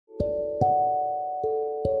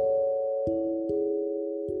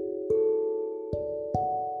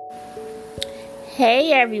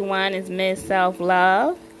Hey everyone, it's Miss Self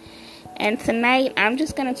Love, and tonight I'm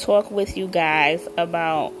just going to talk with you guys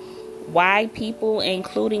about why people,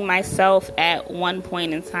 including myself at one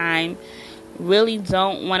point in time, really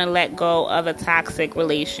don't want to let go of a toxic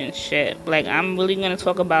relationship. I'm really going to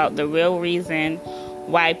talk about the real reason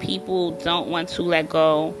why people don't want to let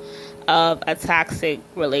go of a toxic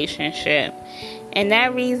relationship. And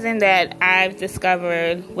that reason that I've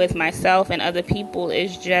discovered with myself and other people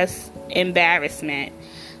is just embarrassment.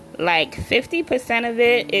 50% of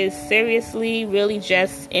it is seriously really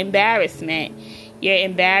just embarrassment. You're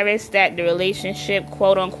embarrassed that the relationship,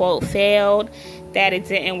 quote unquote, failed, that it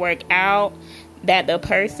didn't work out, that the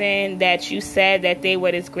person that you said that they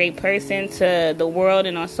were this great person to the world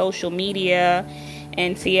and on social media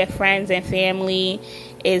and to your friends and family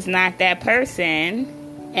is not that person.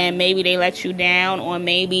 And maybe they let you down, or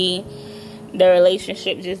maybe the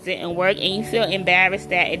relationship just didn't work, and you feel embarrassed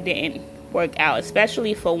that it didn't work out.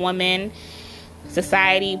 Especially for women,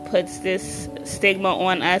 society puts this stigma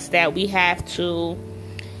on us that we have to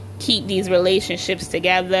keep these relationships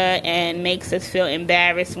together and makes us feel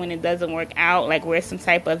embarrassed when it doesn't work out, like we're some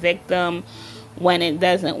type of victim when it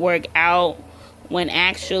doesn't work out, when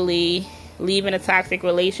actually leaving a toxic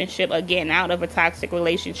relationship or getting out of a toxic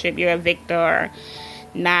relationship, you're a victor,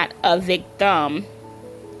 not a victim.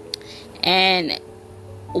 And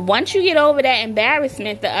once you get over that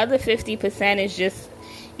embarrassment, the other 50% is just,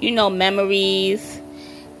 memories.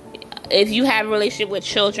 If you have a relationship with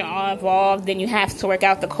children all involved, then you have to work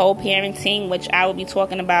out the co-parenting, which I will be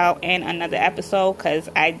talking about in another episode because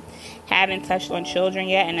I haven't touched on children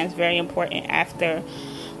yet, and that's very important after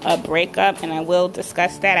a breakup, and I will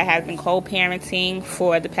discuss that. I have been co-parenting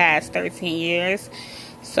for the past 13 years.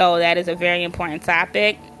 So that is a very important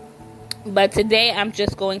topic. But today I'm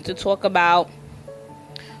just going to talk about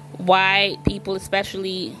why people,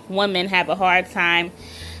 especially women, have a hard time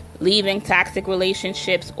leaving toxic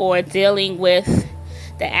relationships or dealing with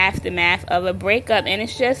the aftermath of a breakup. And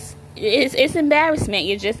it's embarrassment.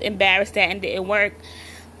 You're just embarrassed that it didn't work,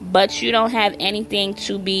 but you don't have anything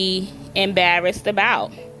to be embarrassed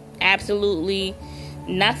about. Absolutely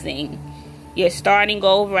nothing. You're starting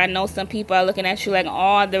over. I know some people are looking at you like,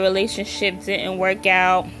 oh, the relationship didn't work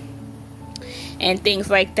out and things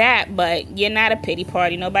like that, but you're not a pity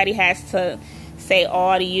party. Nobody has to say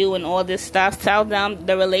all to you and all this stuff. Tell them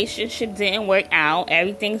the relationship didn't work out.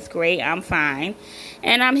 Everything's great. I'm fine.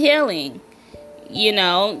 And I'm healing.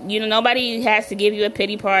 Nobody has to give you a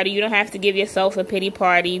pity party. You don't have to give yourself a pity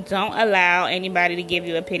party. Don't allow anybody to give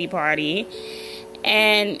you a pity party.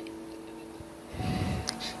 And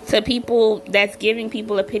to people that's giving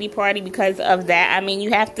people a pity party because of that, you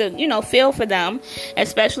have to, feel for them,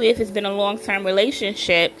 especially if it's been a long-term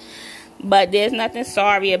relationship. But there's nothing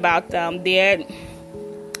sorry about them. They're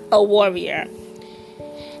a warrior.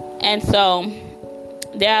 And so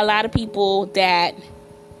there are a lot of people that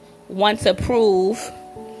want to prove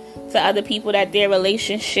to other people that their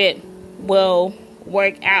relationship will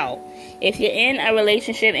work out. If you're in a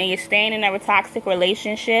relationship and you're staying in a toxic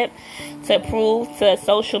relationship to prove to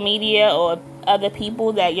social media or other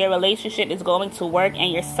people that your relationship is going to work,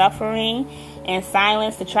 and you're suffering in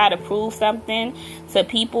silence to try to prove something to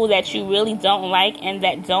people that you really don't like and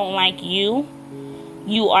that don't like you,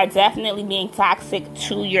 you are definitely being toxic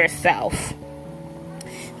to yourself.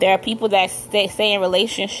 There are people that stay in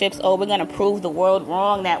relationships, oh, we're going to prove the world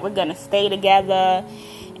wrong, that we're going to stay together,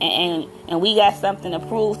 and we got something to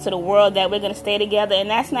prove to the world that we're going to stay together. And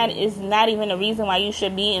is not even a reason why you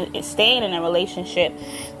should be staying in a relationship,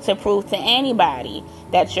 to prove to anybody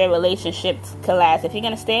that your relationship can last. If you're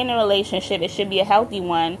going to stay in a relationship, it should be a healthy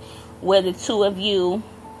one where the two of you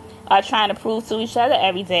are trying to prove to each other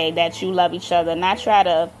every day that you love each other, not try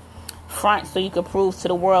to front so you can prove to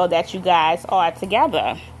the world that you guys are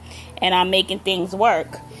together and are making things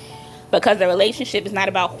work. Because the relationship is not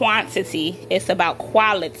about quantity, it's about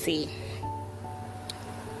quality.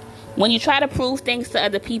 When you try to prove things to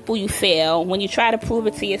other people, you fail. When you try to prove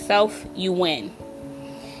it to yourself, you win.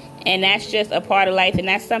 And that's just a part of life, and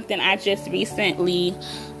that's something I just recently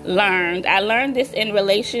learned. I learned this in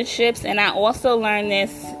relationships, and I also learned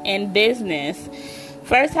this in business.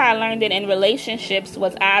 First, how I learned it in relationships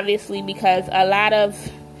was obviously because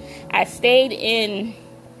I stayed in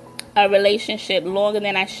a relationship longer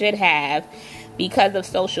than I should have because of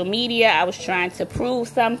social media. I was trying to prove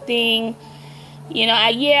something.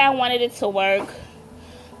 I wanted it to work,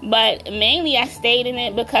 but mainly I stayed in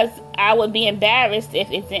it because I would be embarrassed if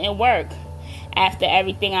it didn't work. After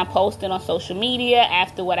everything I posted on social media,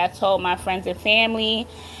 after what I told my friends and family,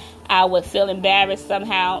 I would feel embarrassed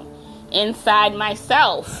somehow inside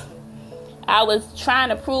myself I was trying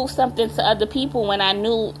to prove something to other people when I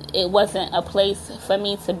knew it wasn't a place for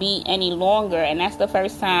me to be any longer. And that's the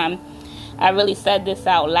first time I really said this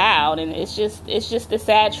out loud. And it's just the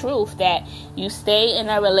sad truth that you stay in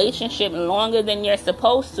a relationship longer than you're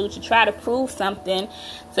supposed to try to prove something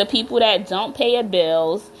to people that don't pay your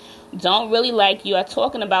bills, don't really like you, are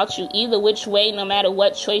talking about you either which way, no matter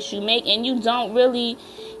what choice you make, and you don't really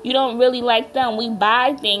like them. We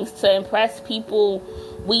buy things to impress people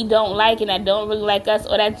we don't like and that don't really like us,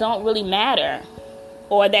 or that don't really matter,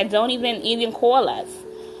 or that don't even call us.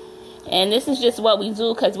 And this is just what we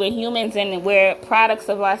do because we're humans and we're products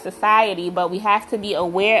of our society. But we have to be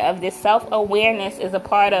aware of this. Self-awareness is a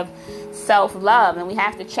part of self-love, and we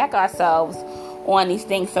have to check ourselves on these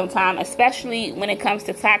things sometimes, especially when it comes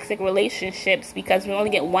to toxic relationships, because we only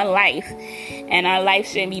get one life, and our life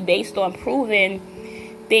shouldn't be based on proving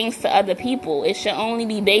things to other people. It should only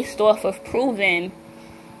be based off of proving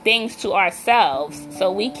things to ourselves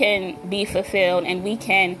so we can be fulfilled and we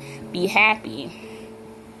can be happy.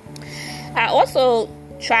 I also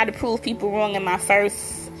tried to prove people wrong in my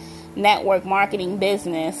first network marketing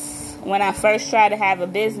business. When I first tried to have a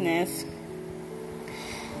business,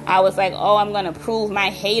 I was like, oh, I'm going to prove my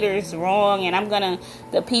haters wrong, and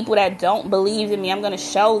the people that don't believe in me, I'm going to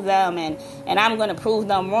show them, and I'm going to prove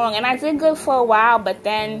them wrong. And I did good for a while, but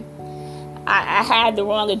then I had the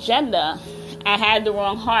wrong agenda. I had the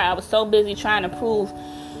wrong heart. I was so busy trying to prove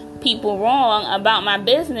people wrong about my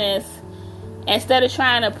business instead of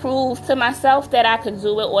trying to prove to myself that I could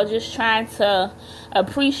do it, or just trying to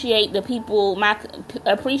appreciate the people,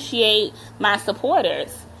 appreciate my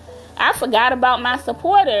supporters. I forgot about my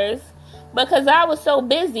supporters because I was so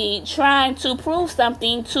busy trying to prove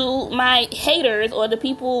something to my haters, or the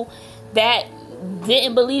people that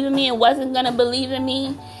didn't believe in me and wasn't going to believe in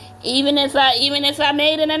me, even if I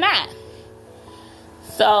made it or not.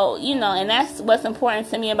 So, and that's what's important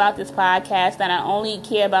to me about this podcast, that I only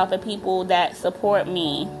care about the people that support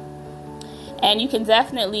me. And you can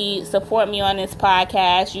definitely support me on this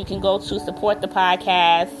podcast. You can go to support the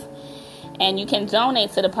podcast, and you can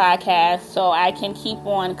donate to the podcast so I can keep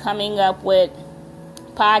on coming up with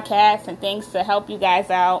podcasts and things to help you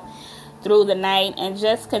guys out through the night, and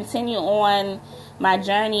just continue on my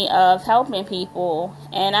journey of helping people.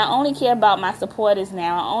 And I only care about my supporters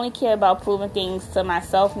now. I only care about proving things to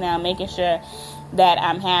myself now, making sure that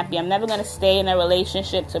I'm happy. I'm never going to stay in a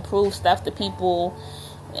relationship to prove stuff to people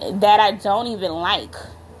that I don't even like,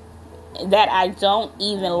 and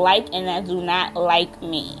that do not like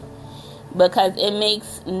me, because it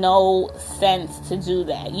makes no sense to do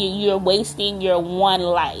that. You're wasting your one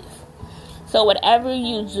life. So whatever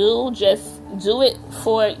you do, just do it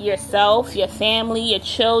for yourself, your family, your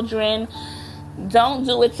children. Don't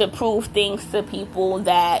do it to prove things to people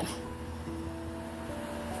that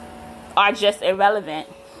are just irrelevant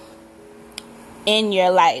in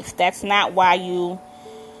your life. That's just not why you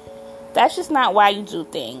do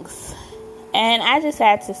things. And I just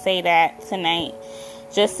had to say that tonight,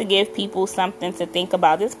 just to give people something to think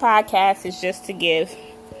about. This podcast is just to give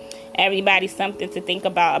everybody something to think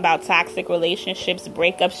about toxic relationships,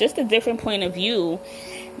 breakups, just a different point of view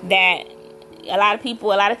that a lot of people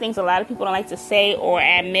don't like to say or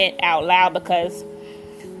admit out loud because,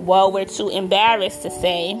 well, we're too embarrassed to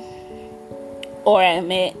say or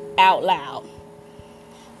admit out loud.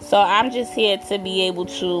 So I'm just here to be able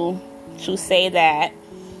to say that,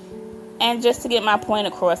 and just to get my point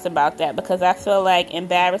across about that, because I feel like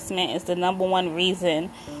embarrassment is the number one reason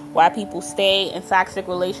why people stay in toxic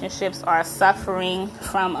relationships, are suffering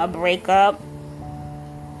from a breakup.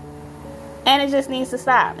 And it just needs to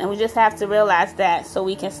stop. And we just have to realize that, so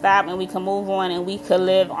we can stop and we can move on and we can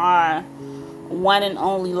live our one and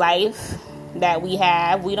only life that we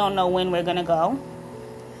have. We don't know when we're going to go.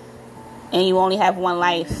 And you only have one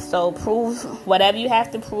life. So prove whatever you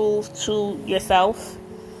have to prove to yourself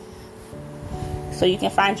so you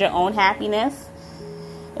can find your own happiness.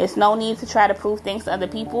 There's no need to try to prove things to other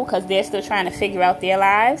people because they're still trying to figure out their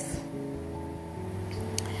lives.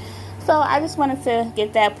 So I just wanted to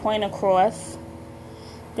get that point across.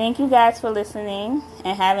 Thank you guys for listening,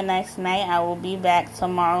 and have a nice night. I will be back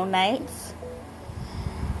tomorrow night.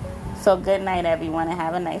 So good night, everyone, and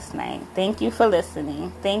have a nice night. Thank you for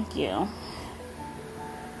listening. Thank you.